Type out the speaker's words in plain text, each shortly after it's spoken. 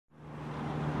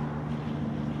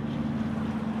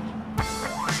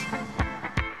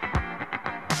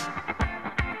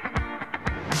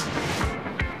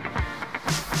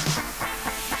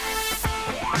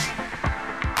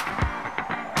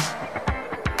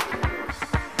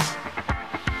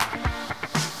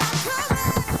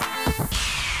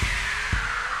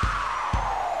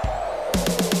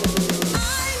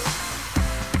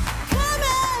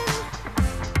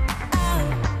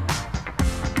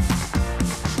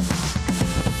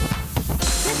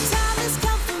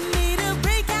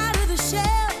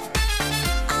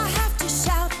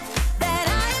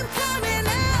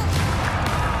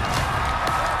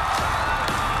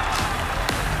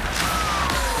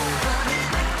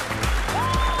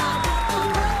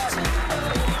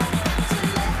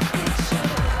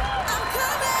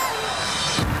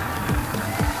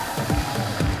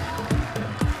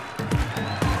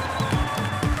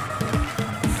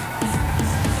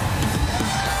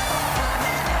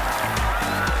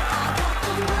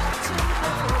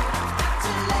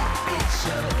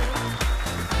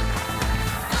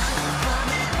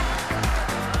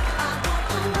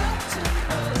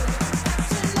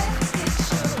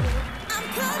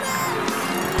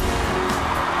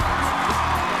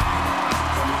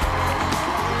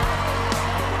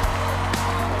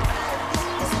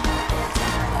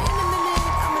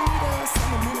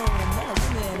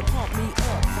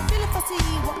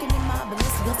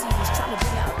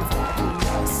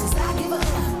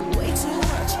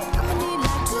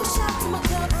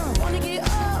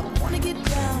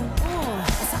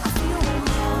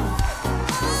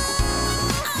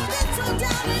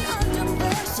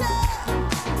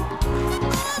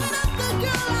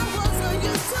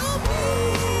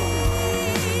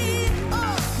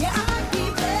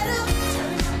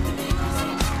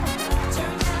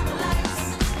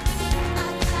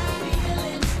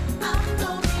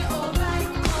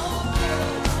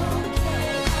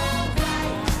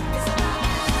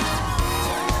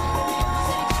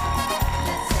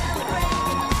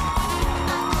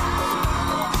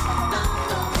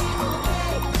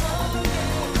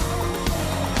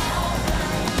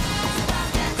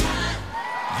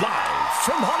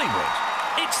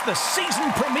Hollywood. It's the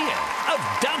season premiere of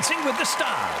Dancing with the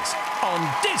Stars on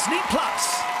Disney+.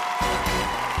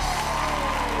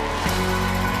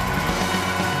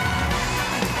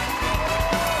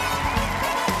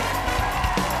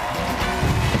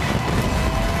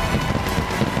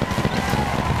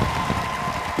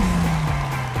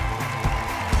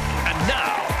 And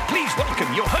now, please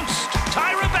welcome your host,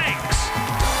 Tyra Banks.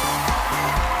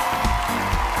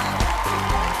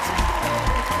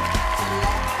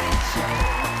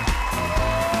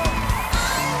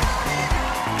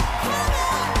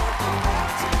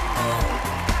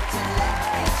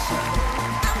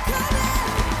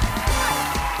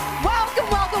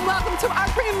 Welcome to our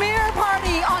premiere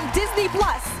party on Disney+.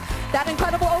 That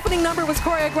incredible opening number was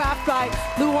choreographed by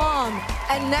Luong.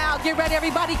 And now, get ready,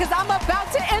 everybody, because I'm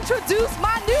about to introduce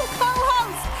my new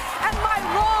co-host and my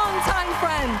longtime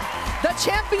friend, the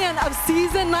champion of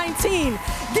Season 19.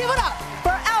 Give it up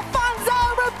for Alfonso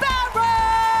Ribeiro!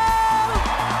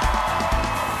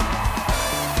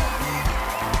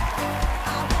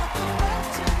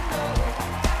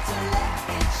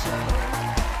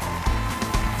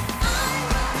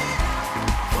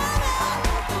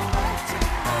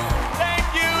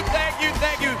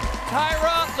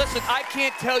 Tyra, listen, I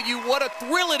can't tell you what a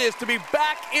thrill it is to be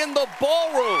back in the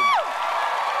ballroom.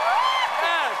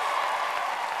 Yes.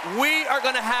 We are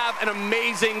going to have an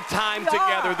amazing time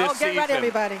together this season. Get ready,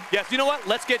 everybody. Yes, you know what?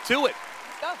 Let's get to it.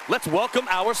 Let's go. Let's welcome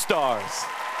our stars.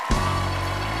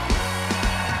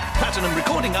 Platinum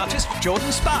recording artist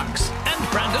Jordan Sparks and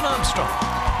Brandon Armstrong.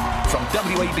 From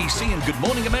WABC and Good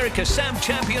Morning America, Sam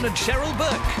Champion and Cheryl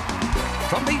Burke.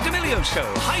 From The D'Amelio Show,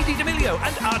 Heidi D'Amelio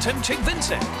and Artem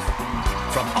Chigvinsek.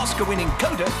 From Oscar-winning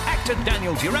coda, actor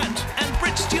Daniel Durant and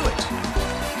Britt Stewart.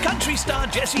 Country star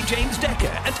Jesse James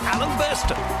Decker and Alan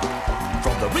Burston.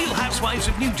 From The Real Housewives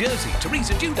of New Jersey,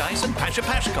 Teresa Giudice and Pasha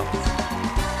Pashkov.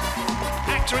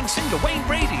 Actor and singer Wayne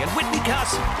Brady and Whitney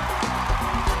Carson.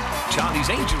 Charlie's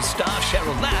Angels star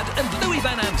Cheryl Ladd and Louis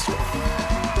Van Amstel.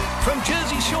 From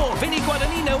Jersey Shore, Vinnie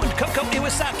Guadagnino and Coco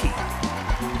Iwasaki.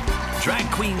 Drag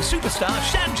queen superstar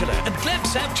Shangela and Gleb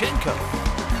Savchenko.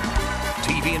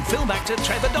 TV and film actor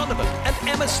Trevor Donovan and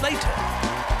Emma Slater.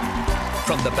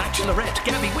 From The Bachelorette,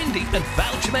 Gabby Windy and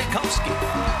Val Chmerkovsky.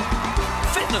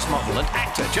 Fitness model and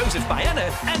actor Joseph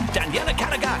Baena and Daniela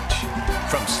Karagach.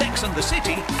 From Sex and the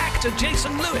City, actor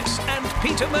Jason Lewis and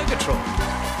Peter Murgatroyd.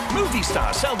 Movie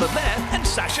star Selma Blair and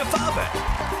Sasha Farber.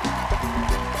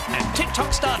 And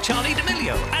TikTok star Charlie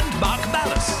D'Amelio and Mark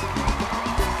Ballas.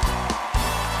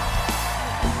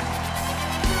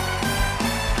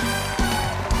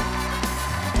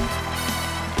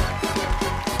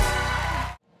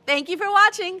 Thank you for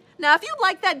watching. Now, if you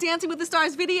like that Dancing with the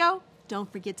Stars video,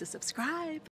 don't forget to subscribe.